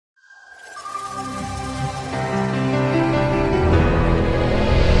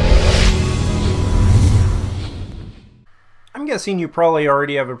guessing you probably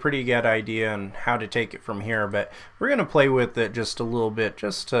already have a pretty good idea on how to take it from here, but we're going to play with it just a little bit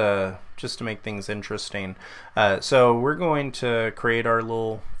just to make things interesting. So we're going to create our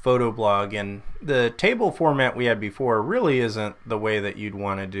little photo blog, and the table format we had before really isn't the way that you'd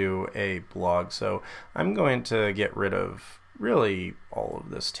want to do a blog. So I'm going to get rid of really all of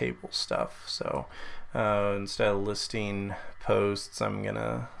this table stuff. So instead of listing posts, I'm going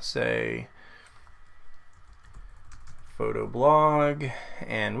to say photo blog,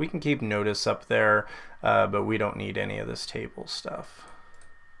 and we can keep notice up there, but we don't need any of this table stuff.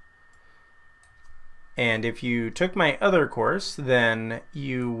 And if you took my other course, then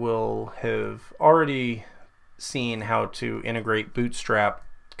you will have already seen how to integrate Bootstrap,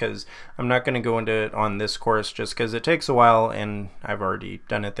 because I'm not going to go into it on this course just because it takes a while and I've already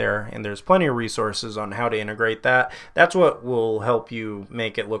done it there, and there's plenty of resources on how to integrate that. That's what will help you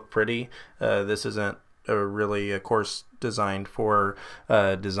make it look pretty. This isn't really a course designed for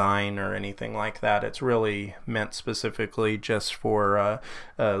design or anything like that. It's really meant specifically just for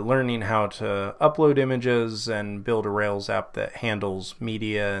learning how to upload images and build a Rails app that handles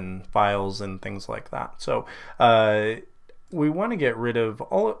media and files and things like that. So we want to get rid of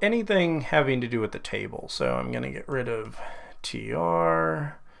anything having to do with the table. So I'm going to get rid of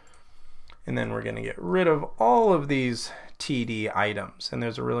tr, and then we're going to get rid of all of these TD items. And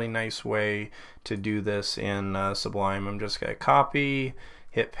there's a really nice way to do this in Sublime. I'm just going to copy,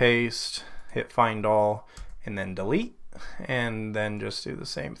 hit paste, hit find all, and then delete, and then just do the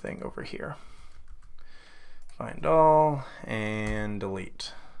same thing over here. Find all and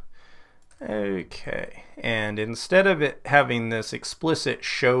delete. Okay, and instead of it having this explicit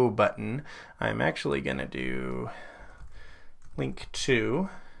show button, I'm actually going to do link to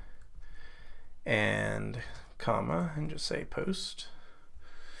and comma and just say post.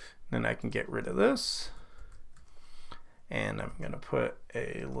 Then I can get rid of this, and I'm going to put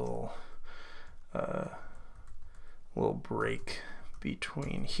a little break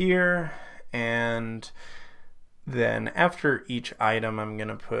between here, and then after each item I'm going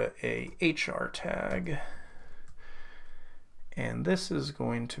to put a HR tag, and this is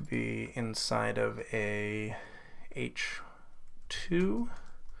going to be inside of a H2.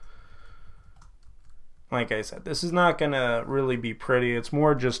 Like I said, this is not going to really be pretty. It's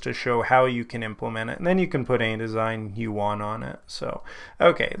more just to show how you can implement it, and then you can put any design you want on it. So,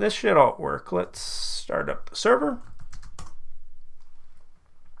 okay, this should all work. Let's start up the server.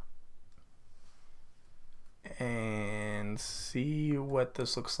 And see what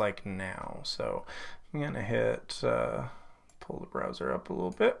this looks like now. So I'm going to hit, pull the browser up a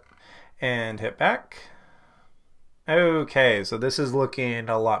little bit, and hit back. Okay, so this is looking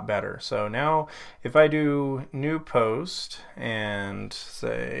a lot better. So now if I do new post and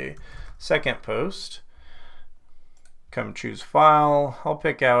say second post, come choose file, I'll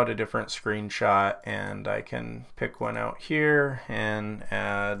pick out a different screenshot, and I can pick one out here and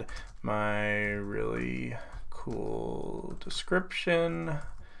add my really cool description,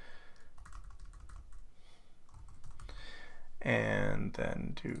 and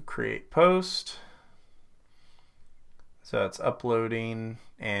then do create post. So it's uploading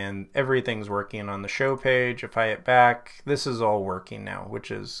and everything's working on the show page. If I hit back, this is all working now,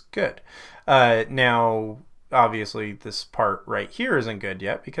 which is good. Now obviously this part right here isn't good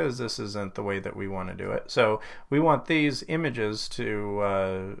yet because this isn't the way that we want to do it. So we want these images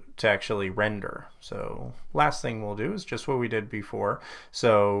to actually render. So last thing we'll do is just what we did before.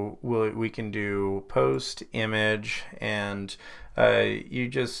 So we can do post image, and you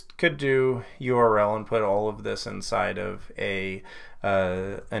just could do URL and put all of this inside of an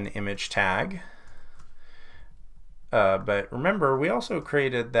image tag. But remember, we also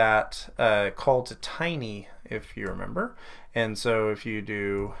created that call to tiny, if you remember. And so if you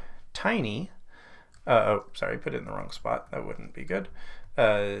do tiny, oh, sorry, put it in the wrong spot. That wouldn't be good.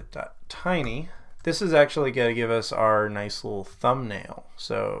 .tiny. This is actually going to give us our nice little thumbnail.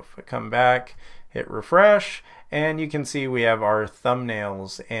 So if I come back, hit refresh, and you can see we have our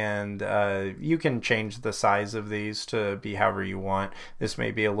thumbnails, and you can change the size of these to be however you want. This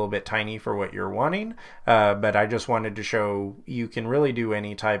may be a little bit tiny for what you're wanting, but I just wanted to show you can really do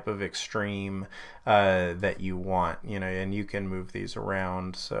any type of extreme that you want, and you can move these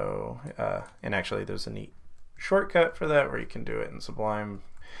around. So, and actually there's a neat shortcut for that where you can do it in Sublime,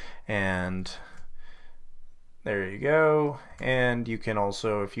 and there you go. And you can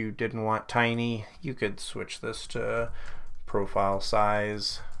also, if you didn't want tiny, you could switch this to profile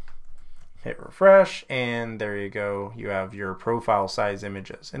size. hit refresh, and there you go. You have your profile size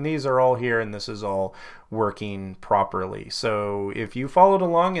images, and these are all here, and this is all working properly. So if you followed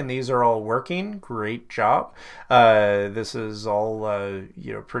along and these are all working, great job. This is all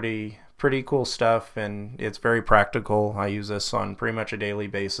you know, pretty cool stuff, and it's very practical. I use this on pretty much a daily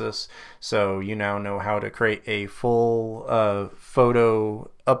basis, so you now know how to create a full photo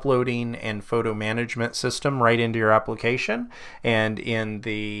uploading and photo management system right into your application. And in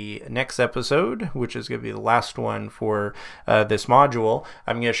the next episode, which is going to be the last one for this module,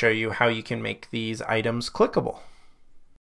 I'm going to show you how you can make these items clickable.